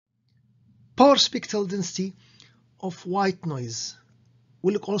power spectral density of white noise.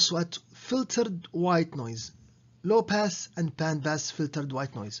 We'll look also at filtered white noise, low pass and bandpass filtered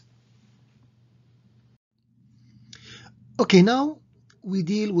white noise. Okay, now we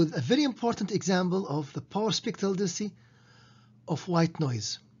deal with a very important example of the power spectral density of white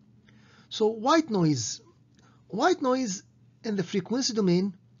noise. So white noise in the frequency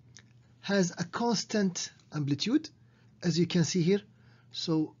domain has a constant amplitude, as you can see here.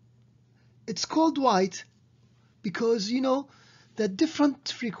 So it's called white because you know that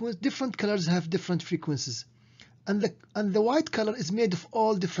different colors have different frequencies, and the white color is made of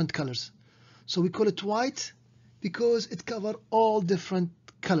all different colors. So we call it white because it covers all different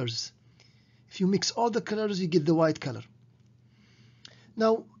colors. If you mix all the colors, you get the white color.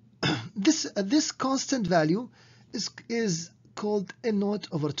 Now, this constant value is called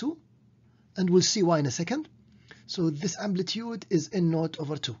N0/2, and we'll see why in a second. So this amplitude is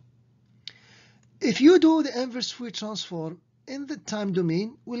N0/2. If you do the inverse Fourier transform in the time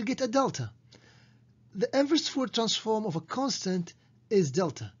domain, we'll get a delta. The inverse Fourier transform of a constant is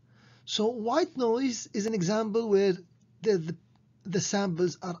delta. So white noise is an example where the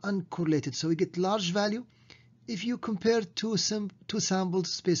samples are uncorrelated. So we get large value if you compare two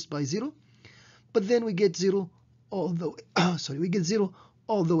samples spaced by 0, but then we get 0 all the way. Sorry, we get 0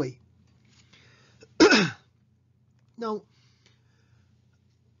 all the way. Now,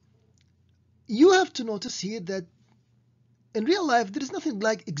 you have to notice here that in real life there is nothing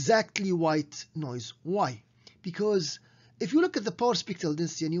like exactly white noise. Why? Because if you look at the power spectral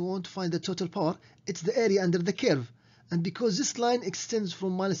density and you want to find the total power, it's the area under the curve. And because this line extends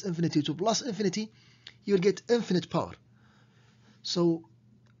from -infinity to +infinity, you'll get infinite power. So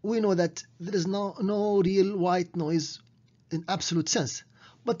we know that there is no real white noise in absolute sense.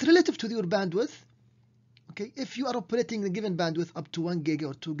 But relative to your bandwidth, okay, if you are operating a given bandwidth up to 1 giga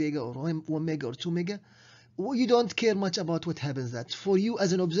or 2 giga or 1 mega or 2 mega, you don't care much about what happens. That for you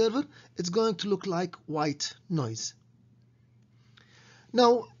as an observer, it's going to look like white noise.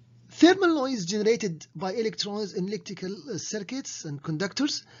 Now, thermal noise generated by electrons in electrical circuits and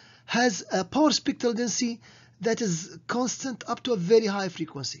conductors has a power spectral density that is constant up to a very high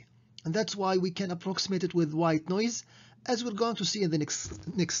frequency. And that's why we can approximate it with white noise, as we're going to see in the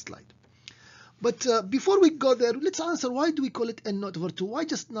next slide. But before we go there, let's answer why do we call it N0/2? Why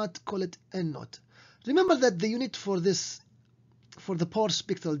just not call it N0? Remember that the unit for the power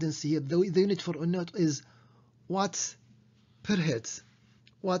spectral density here, the unit for N0 is watts per hertz.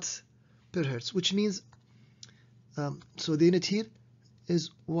 Watts per hertz, which means, so the unit here is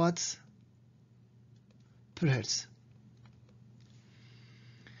watts per hertz.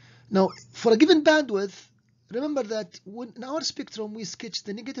 Now, for a given bandwidth, remember that in our spectrum, we sketch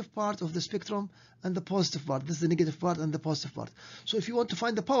the negative part of the spectrum and the positive part. This is the negative part and the positive part. So if you want to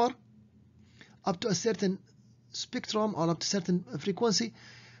find the power up to a certain spectrum or up to a certain frequency,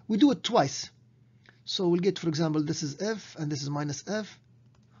 we do it twice. So we'll get, for example, this is F and this is minus F,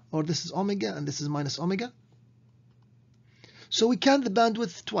 or this is omega and this is minus omega. So we count the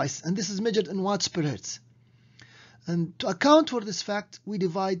bandwidth twice, and this is measured in watts per hertz. And to account for this fact, we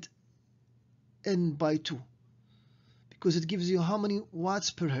divide N by 2, because it gives you how many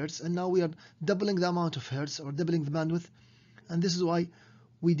watts per hertz, and now we are doubling the amount of hertz or doubling the bandwidth, and this is why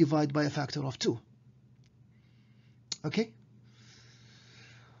we divide by a factor of 2. Okay.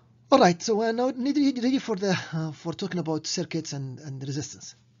 All right. So we're now ready for talking about circuits and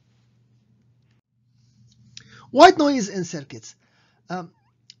resistance. White noise in circuits. A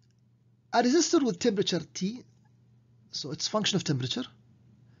resistor with temperature T, so it's function of temperature,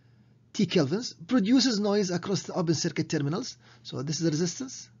 T kelvins, produces noise across the open circuit terminals. So this is the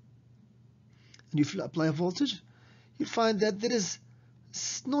resistance. And if you apply a voltage, you find that there is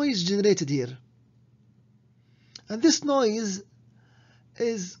noise generated here. And this noise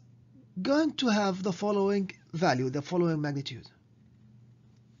is going to have the following value, the following magnitude,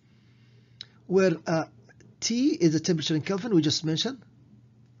 where T is the temperature in Kelvin we just mentioned.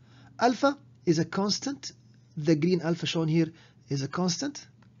 Alpha is a constant. The green alpha shown here is a constant.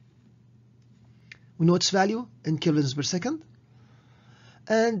 We know its value in kelvins per second.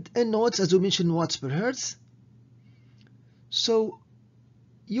 And in watts, as we mentioned, watts per hertz. So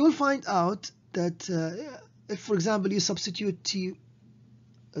you'll find out that if, for example, you substitute T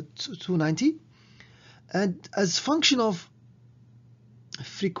 290, and as function of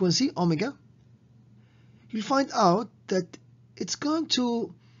frequency, omega, you'll find out that it's going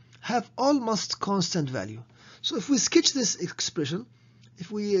to have almost constant value. So if we sketch this expression,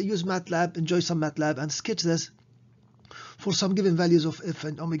 if we use MATLAB, enjoy some MATLAB, and sketch this for some given values of f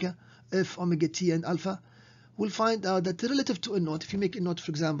and omega, f, omega t, and alpha, we'll find out that relative to N0, if you make N0,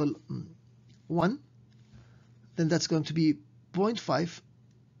 for example, 1, then that's going to be 0.5.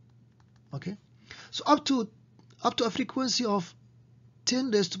 Okay, so up to a frequency of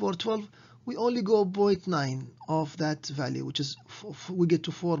 10 raised to the power 12, we only go 0.9 of that value, which is we get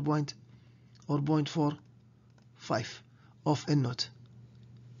to 0.45 of n naught.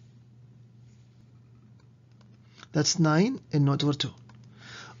 That's 9 n naught over 2.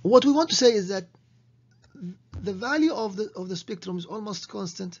 What we want to say is that the value of the spectrum is almost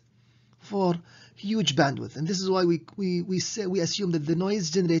constant for huge bandwidth, and this is why we assume that the noise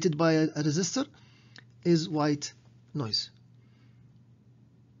generated by a resistor is white noise.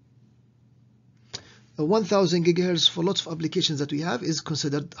 1000 gigahertz for lots of applications that we have is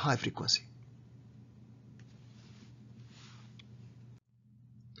considered high frequency.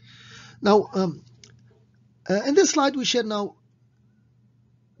 Now, in this slide we share now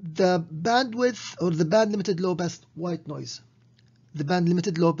the bandwidth or the band limited low pass white noise. The band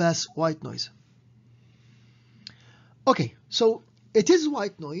limited low pass white noise. Okay, so it is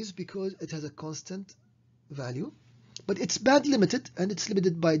white noise because it has a constant value, but it's band limited and it's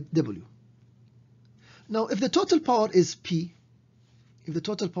limited by W. Now, if the total power is P, you know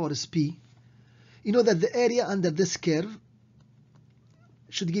that the area under this curve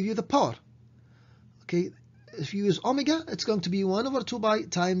should give you the power. Okay, if you use omega, it's going to be 1 over 2 pi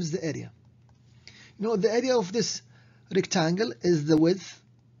times the area. You know, the area of this rectangle is the width,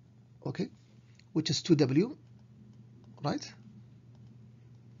 okay, which is 2W, right?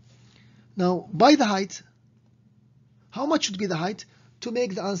 Now, by the height, how much should be the height to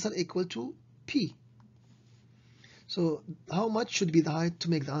make the answer equal to P? So, how much should be the height to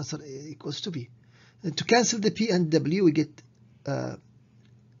make the answer equals to P? And to cancel the P and W, we get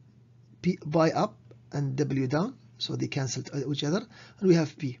P by up and W down, so they cancel each other, and we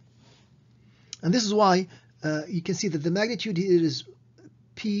have P. And this is why you can see that the magnitude here is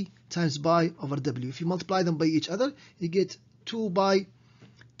P times pi over W. If you multiply them by each other, you get 2 pi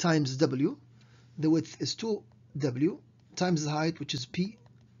times W. The width is 2W times the height, which is P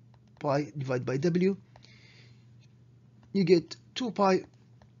pi divided by W. You get 2 pi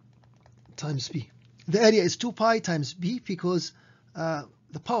times P. The area is 2 pi times B because the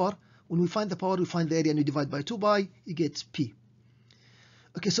power, when we find the power, we find the area and we divide by 2 pi, you get P.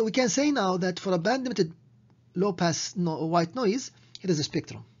 Okay, so we can say now that for a band limited low pass white noise, it is a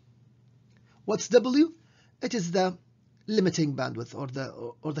spectrum. What's W? It is the limiting bandwidth or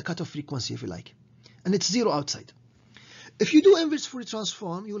the cutoff frequency, if you like, and it's 0 outside. If you do inverse Fourier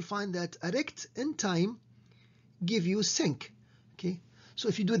transform, you will find that a rect in time give you sync. Okay, so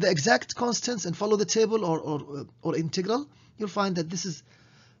if you do the exact constants and follow the table or integral, you'll find that this is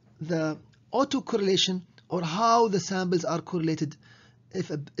the autocorrelation, or how the samples are correlated if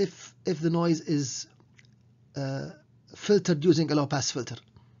the noise is filtered using a low pass filter.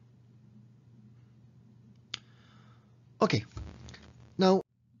 Okay, now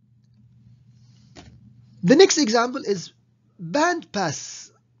the next example is band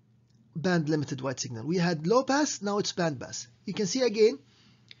pass band limited white signal. We had low pass, now it's band pass. You can see again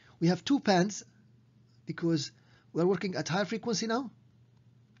we have two bands because we're working at high frequency now.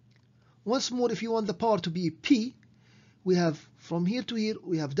 Once more, if you want the power to be P, we have from here to here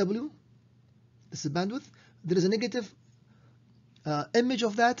we have W. This is bandwidth. There is a negative image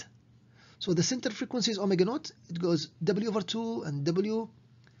of that. So the center frequency is omega naught. It goes W over 2 and W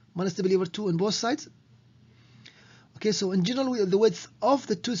minus W over 2 on both sides. Okay, so in general, the width of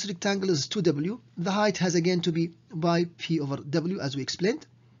the tooth rectangle is 2W. The height has again to be by P over W, as we explained.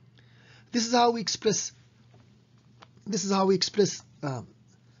 This is how we express.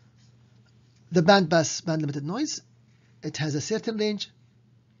 The band pass band limited noise. It has a certain range.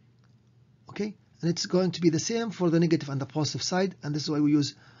 Okay, and it's going to be the same for the negative and the positive side, and this is why we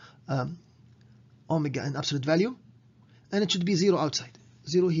use omega in absolute value, and it should be 0 outside.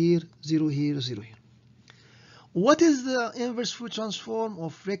 0 here, 0 here, 0 here. What is the inverse Fourier transform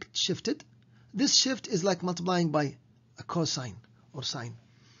of rect shifted? This shift is like multiplying by a cosine or sine.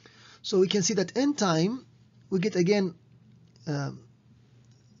 So we can see that in time we get again the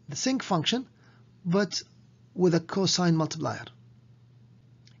sinc function, but with a cosine multiplier.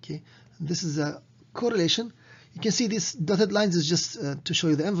 Okay, and this is a correlation. You can see these dotted lines is just to show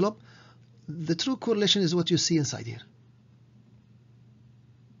you the envelope. The true correlation is what you see inside here.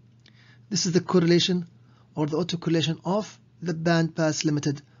 This is the correlation or the autocorrelation of the band pass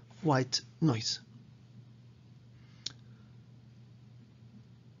limited white noise.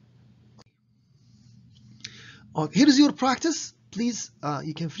 Here is your practice. Please,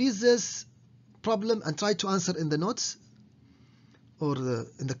 you can freeze this problem and try to answer in the notes or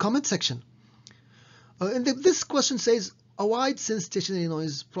in the comment section. This question says, a wide sense stationary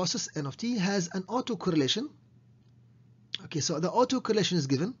noise process N of t has an autocorrelation. Okay, so the autocorrelation is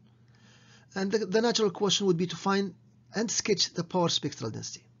given, and the natural question would be to find and sketch the power spectral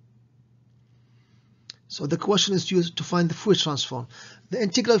density. So the question is to find the Fourier transform. The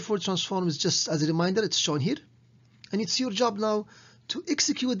integral Fourier transform is just as a reminder, it's shown here, and it's your job now to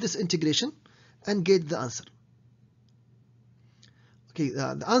execute this integration and get the answer. Okay,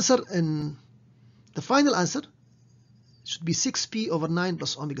 the answer in the final answer should be 6p over 9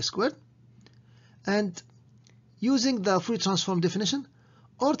 plus omega squared, and using the Fourier transform definition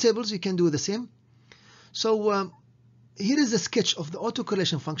or tables you can do the same. So here is the sketch of the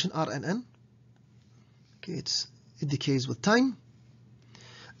autocorrelation function R and N. Okay, it decays with time,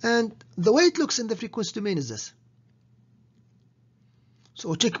 and the way it looks in the frequency domain is this.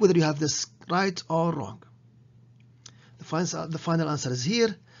 So check whether you have this right or wrong. The final answer is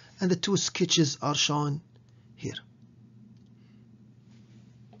here, and the two sketches are shown here.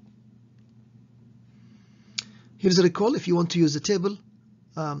 Here's a recall if you want to use the table,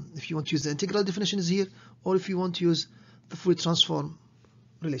 if you want to use the integral definition is here, or if you want to use the Fourier transform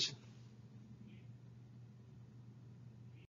relation.